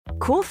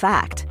Cool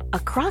fact, a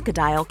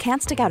crocodile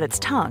can't stick out its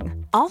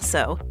tongue.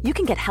 Also, you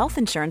can get health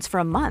insurance for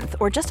a month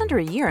or just under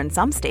a year in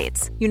some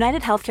states.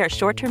 United Healthcare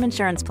short-term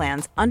insurance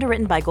plans,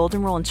 underwritten by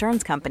Golden Rule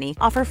Insurance Company,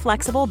 offer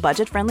flexible,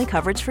 budget-friendly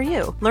coverage for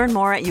you. Learn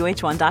more at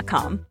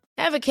uh1.com.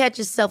 Ever catch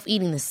yourself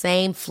eating the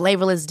same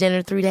flavorless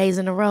dinner 3 days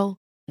in a row?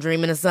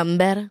 Dreaming of something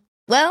better?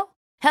 Well,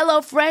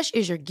 HelloFresh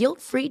is your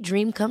guilt-free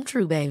dream come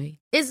true, baby.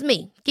 It's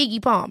me,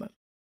 Keke Palmer.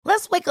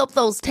 Let's wake up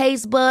those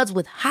taste buds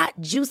with hot,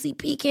 juicy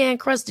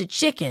pecan-crusted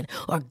chicken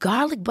or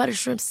garlic butter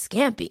shrimp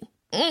scampi.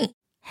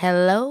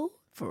 Hello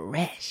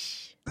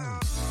Fresh.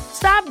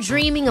 Stop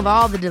dreaming of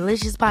all the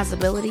delicious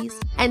possibilities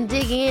and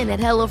dig in at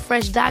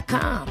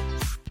HelloFresh.com.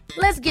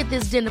 Let's get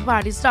this dinner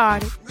party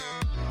started.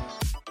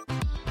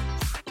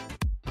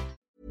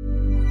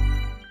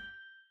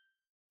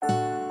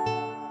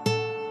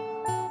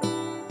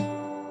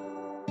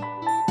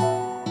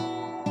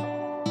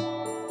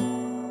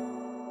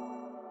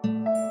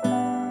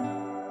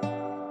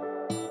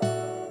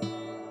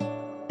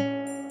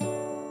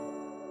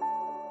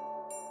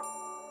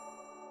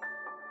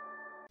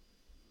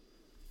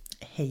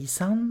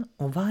 Hejsan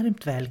och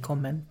varmt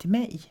välkommen till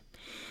mig.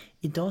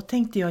 Idag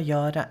tänkte jag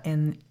göra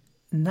en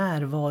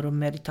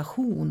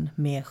närvaromeditation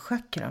med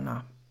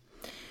chakrarna.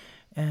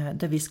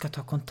 Där vi ska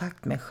ta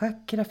kontakt med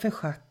chakra för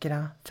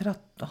chakra för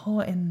att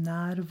ha en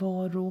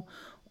närvaro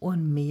och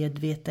en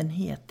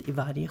medvetenhet i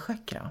varje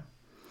chakra.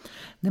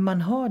 När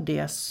man har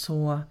det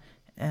så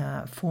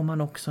får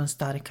man också en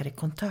starkare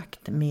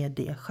kontakt med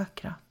det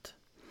chakrat.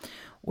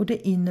 Och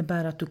det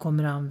innebär att du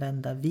kommer att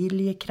använda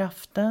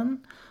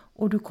viljekraften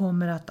och du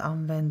kommer att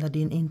använda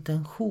din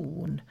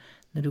intention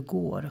när du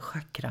går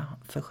chakra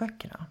för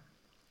chakra.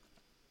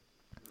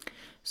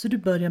 Så du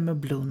börjar med att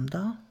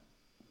blunda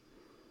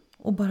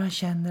och bara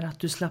känner att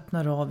du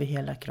slappnar av i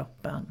hela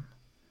kroppen.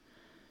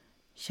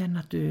 Känn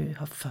att du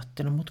har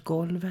fötterna mot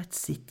golvet,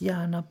 sitt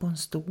gärna på en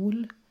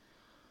stol.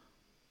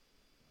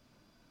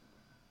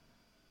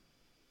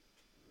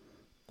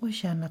 Och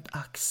känn att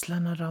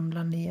axlarna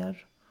ramlar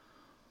ner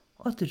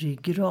och att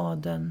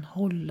ryggraden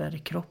håller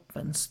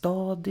kroppen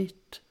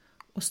stadigt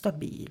och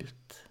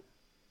stabilt.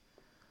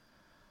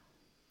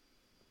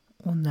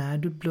 Och när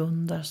du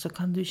blundar så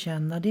kan du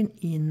känna din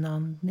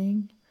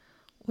inandning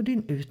och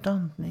din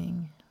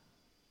utandning.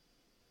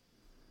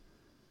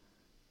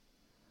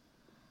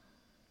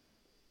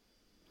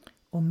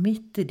 Och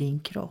mitt i din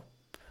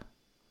kropp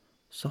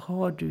så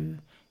har du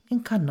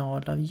en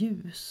kanal av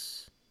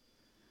ljus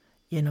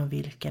genom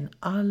vilken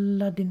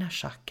alla dina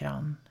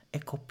chakran är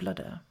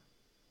kopplade.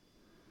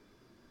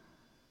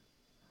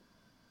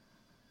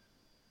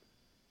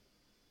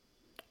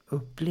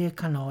 Upplev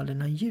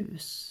kanalerna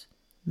ljus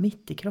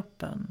mitt i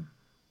kroppen.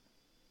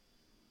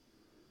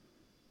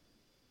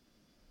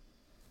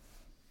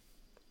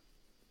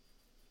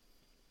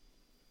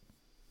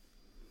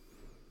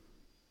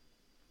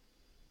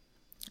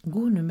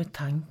 Gå nu med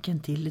tanken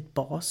till ditt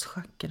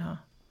baschakra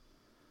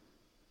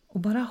och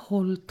bara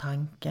håll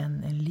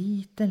tanken en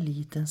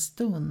liten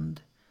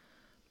stund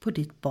på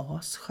ditt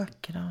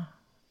baschakra.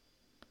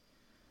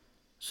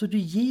 Så du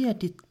ger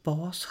ditt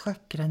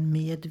baschakra en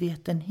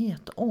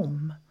medvetenhet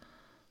om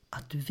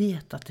att du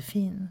vet att det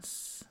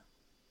finns.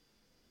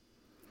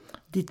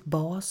 Ditt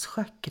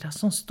baschakra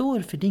som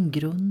står för din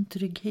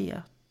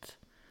grundtrygghet.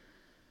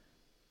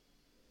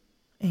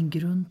 En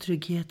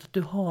grundtrygghet att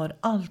du har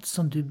allt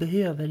som du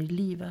behöver i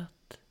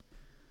livet.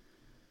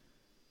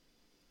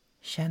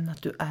 Känn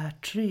att du är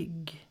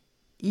trygg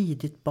i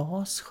ditt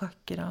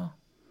baschakra.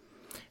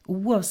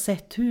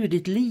 Oavsett hur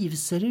ditt liv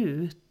ser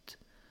ut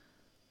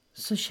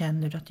så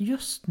känner du att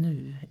just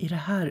nu i det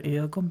här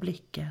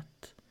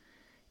ögonblicket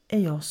är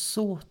jag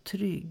så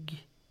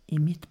trygg i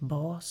mitt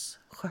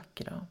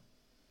baschakra.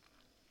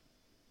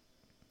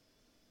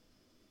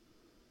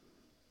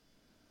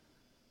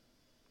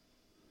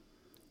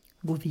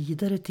 Gå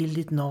vidare till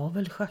ditt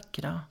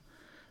navelchakra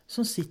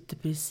som sitter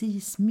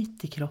precis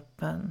mitt i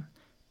kroppen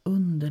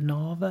under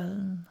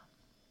naveln.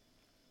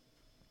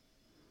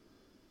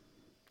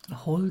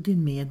 Håll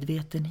din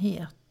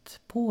medvetenhet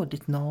på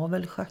ditt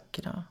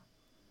navelchakra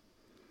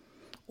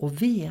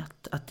och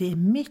vet att det är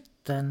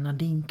mitten av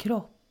din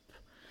kropp.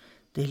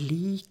 Det är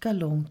lika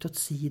långt åt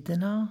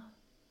sidorna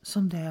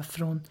som det är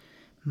från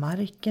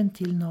marken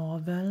till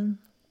naveln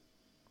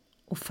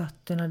och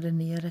fötterna där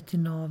nere till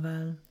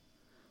naveln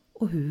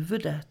och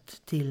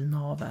huvudet till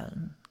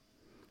naveln.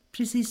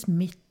 Precis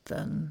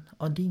mitten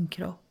av din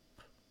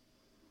kropp.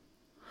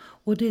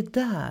 Och det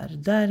är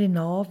där i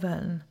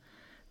naveln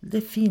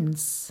det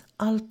finns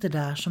allt det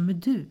där som är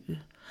du.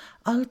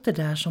 Allt det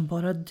där som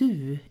bara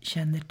du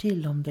känner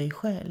till om dig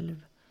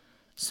själv.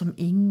 Som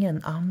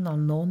ingen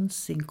annan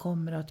någonsin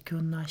kommer att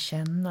kunna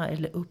känna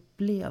eller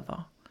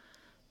uppleva.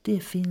 Det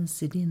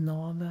finns i din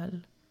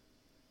navel.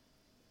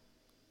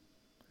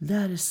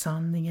 Där är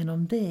sanningen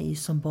om dig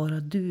som bara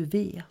du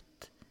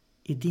vet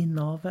i din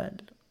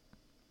navel.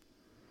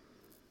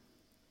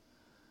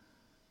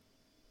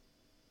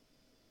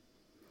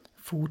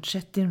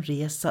 Fortsätt din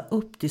resa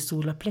upp till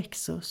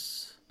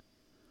solarplexus.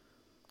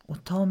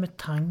 Och ta med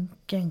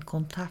tanken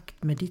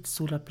kontakt med ditt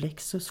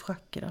solarplexus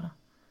chakra.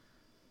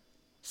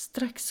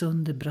 strax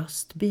under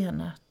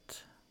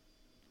bröstbenet.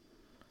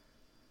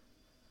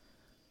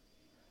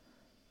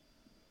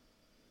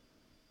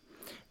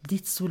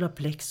 Ditt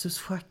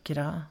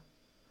solarplexuschakra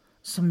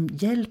som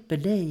hjälper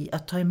dig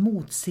att ta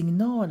emot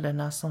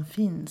signalerna som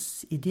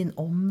finns i din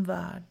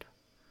omvärld.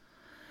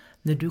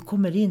 När du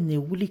kommer in i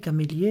olika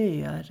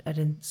miljöer är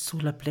det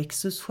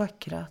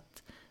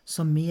solarplexuschakrat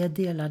som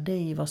meddelar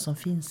dig vad som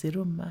finns i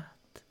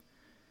rummet.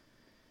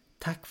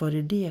 Tack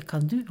vare det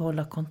kan du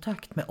hålla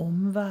kontakt med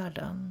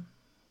omvärlden.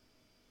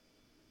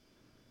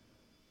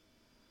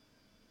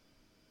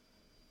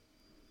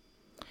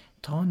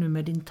 Ta nu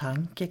med din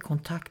tanke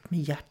kontakt med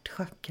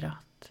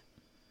hjärtchakrat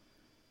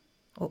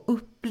och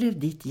upplev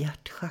ditt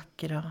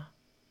hjärtchakra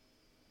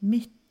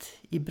mitt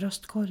i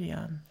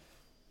bröstkorgen,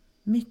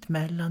 mitt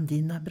mellan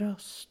dina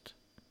bröst.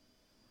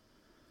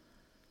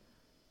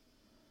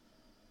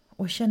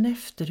 Och känn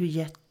efter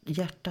hur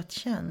hjärtat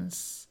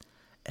känns.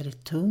 Är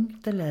det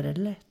tungt eller är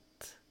det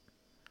lätt?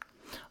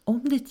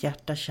 Om ditt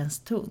hjärta känns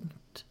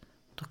tungt,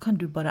 då kan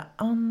du bara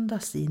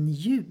andas in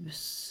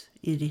ljus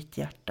i ditt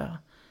hjärta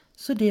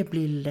så det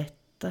blir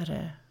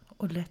lättare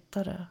och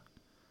lättare.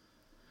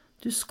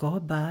 Du ska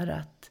bära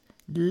ett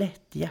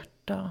lätt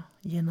hjärta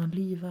genom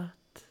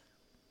livet.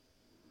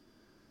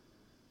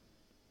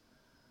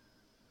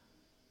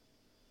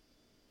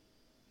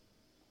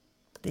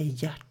 Det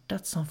är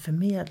hjärtat som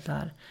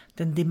förmedlar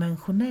den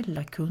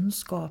dimensionella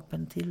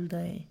kunskapen till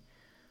dig.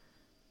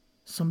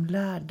 Som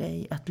lär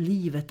dig att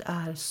livet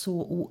är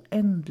så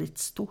oändligt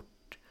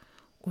stort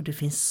och det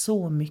finns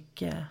så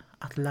mycket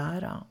att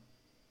lära.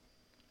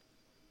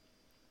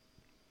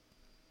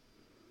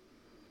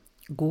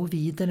 Gå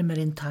vidare med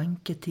din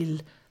tanke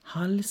till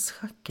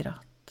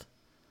halschakrat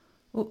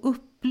och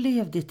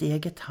upplev ditt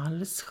eget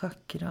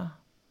halschakra.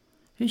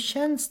 Hur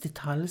känns ditt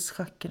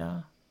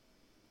halschakra?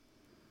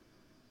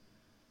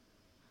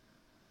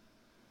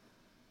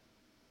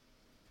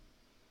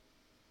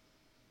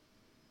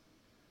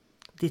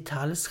 Ditt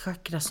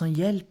halschakra som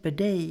hjälper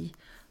dig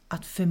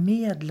att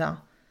förmedla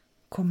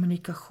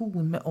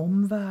kommunikation med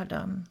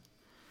omvärlden.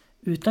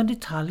 Utan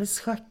ditt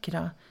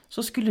halschakra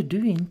så skulle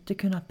du inte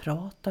kunna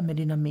prata med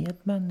dina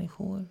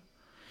medmänniskor.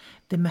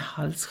 Det är med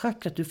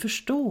halschakrat du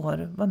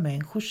förstår vad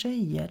människor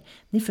säger.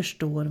 Ni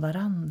förstår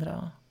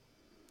varandra.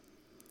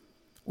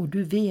 Och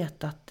du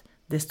vet att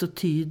desto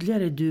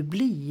tydligare du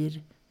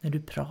blir när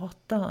du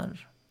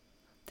pratar,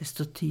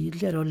 desto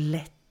tydligare och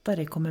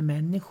lättare kommer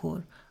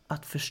människor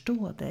att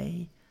förstå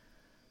dig.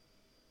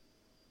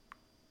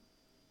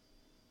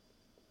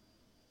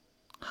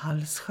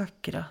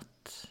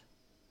 Halschakrat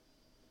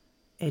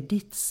är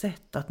ditt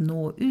sätt att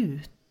nå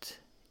ut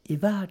i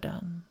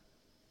världen.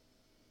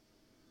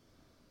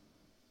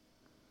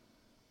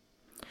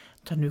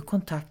 Ta nu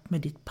kontakt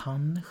med ditt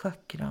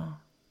pannchakra.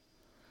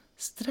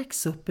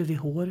 Strax uppe vid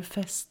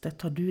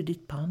hårfästet har du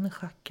ditt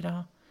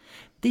pannchakra.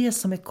 Det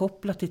som är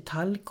kopplat till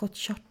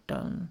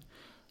tallkottkörteln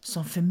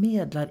som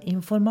förmedlar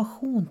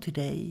information till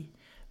dig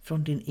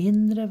från din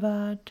inre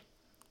värld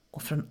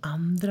och från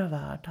andra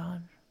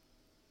världar.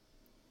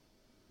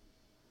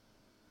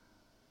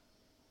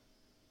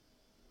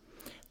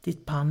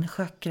 Ditt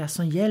pannchakra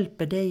som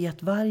hjälper dig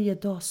att varje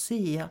dag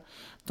se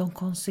de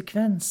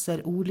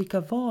konsekvenser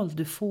olika val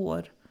du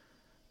får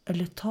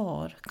eller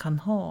tar kan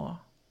ha.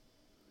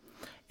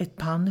 Ett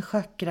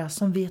pannchakra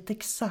som vet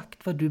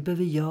exakt vad du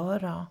behöver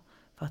göra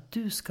för att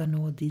du ska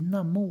nå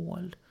dina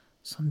mål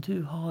som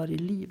du har i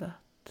livet.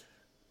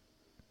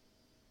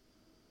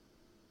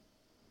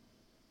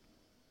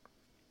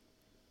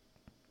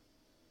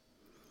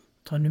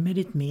 Ta nu med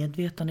ditt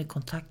medvetande i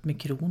kontakt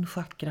med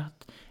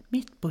kronchakrat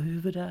mitt på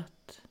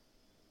huvudet.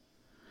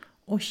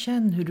 Och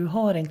känn hur du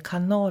har en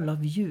kanal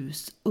av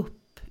ljus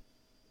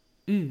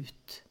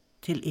ut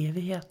till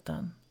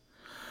evigheten.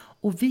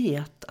 Och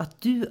vet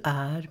att du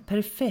är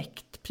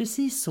perfekt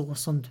precis så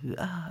som du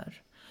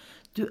är.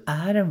 Du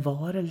är en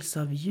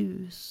varelse av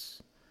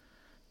ljus.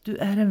 Du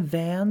är en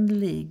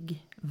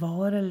vänlig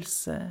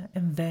varelse,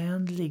 en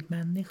vänlig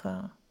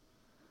människa.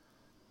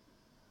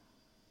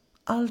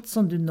 Allt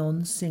som du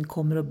någonsin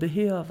kommer att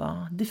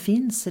behöva, det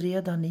finns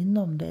redan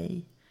inom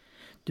dig.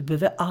 Du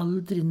behöver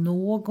aldrig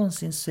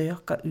någonsin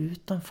söka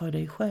utanför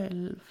dig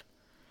själv.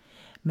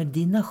 Med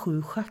dina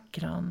 7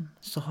 chakran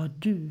så har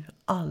du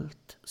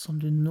allt som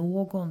du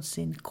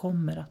någonsin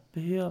kommer att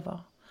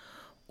behöva.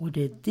 Och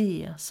det är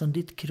det som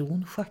ditt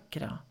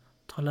kronchakra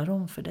talar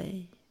om för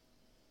dig.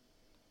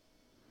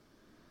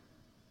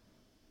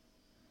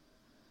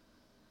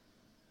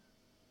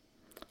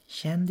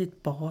 Känn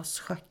ditt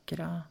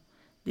baschakra,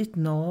 ditt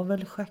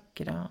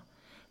navelchakra,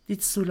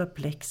 ditt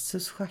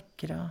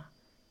solarplexuschakra,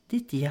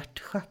 ditt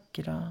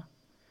hjärtchakra,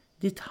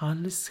 ditt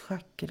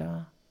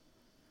halschakra,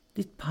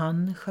 ditt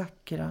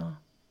pannchakra,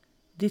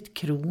 ditt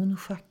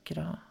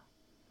kronchakra.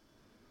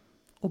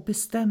 Och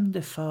bestäm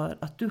dig för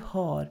att du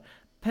har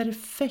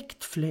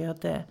perfekt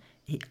flöde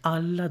i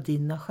alla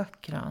dina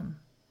chakran.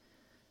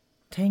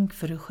 Tänk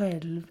för dig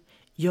själv,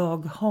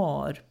 jag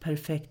har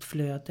perfekt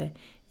flöde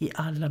i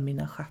alla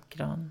mina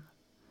chakran.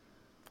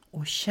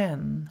 Och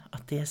känn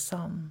att det är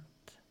sant.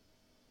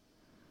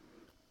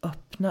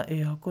 Öppna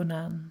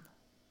ögonen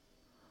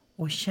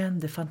och känn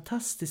det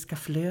fantastiska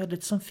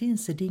flödet som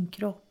finns i din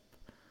kropp.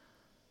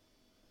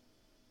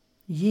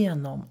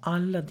 Genom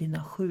alla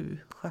dina 7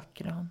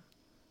 chakran.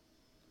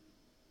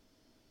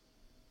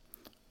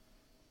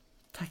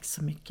 Tack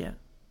så mycket.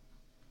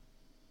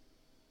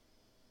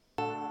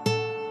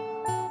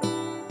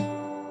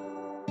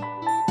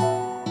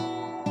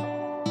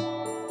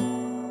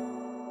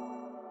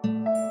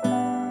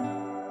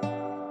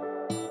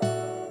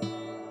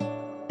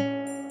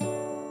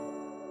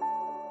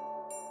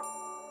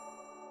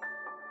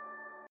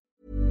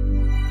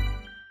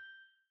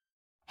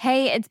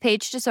 Hey, it's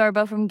Paige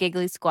DeSorbo from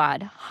Giggly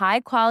Squad.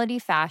 High quality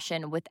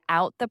fashion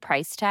without the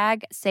price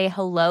tag. Say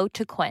hello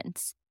to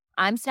Quince.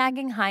 I'm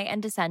snagging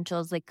high-end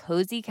essentials like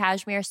cozy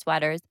cashmere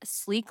sweaters,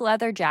 sleek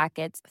leather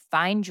jackets,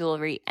 fine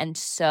jewelry, and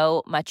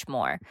so much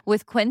more.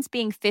 With Quince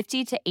being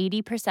 50 to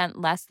 80%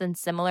 less than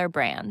similar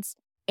brands.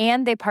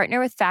 And they partner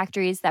with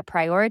factories that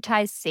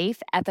prioritize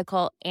safe,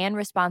 ethical, and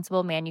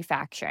responsible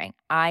manufacturing.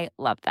 I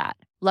love that.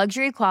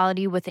 Luxury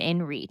quality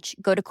within reach.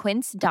 Go to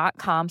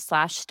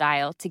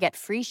quince.com/style to get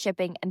free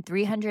shipping and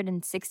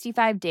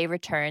 365-day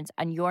returns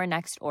on your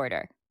next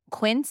order.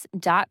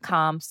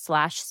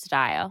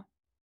 Quince.com/style.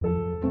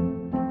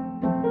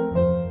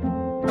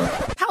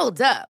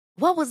 Hold up.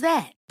 What was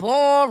that?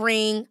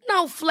 Boring.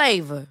 No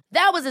flavor.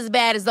 That was as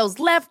bad as those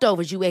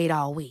leftovers you ate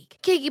all week.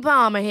 Keke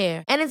Palmer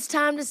here, and it's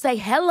time to say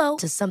hello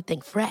to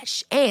something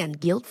fresh and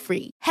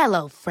guilt-free.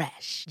 Hello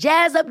Fresh.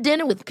 Jazz up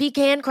dinner with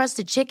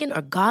pecan-crusted chicken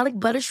or garlic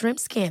butter shrimp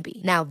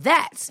scampi. Now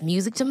that's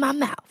music to my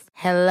mouth.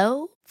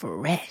 Hello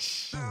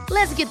Fresh.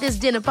 Let's get this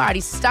dinner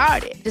party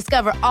started.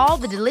 Discover all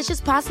the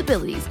delicious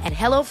possibilities at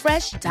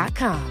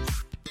hellofresh.com.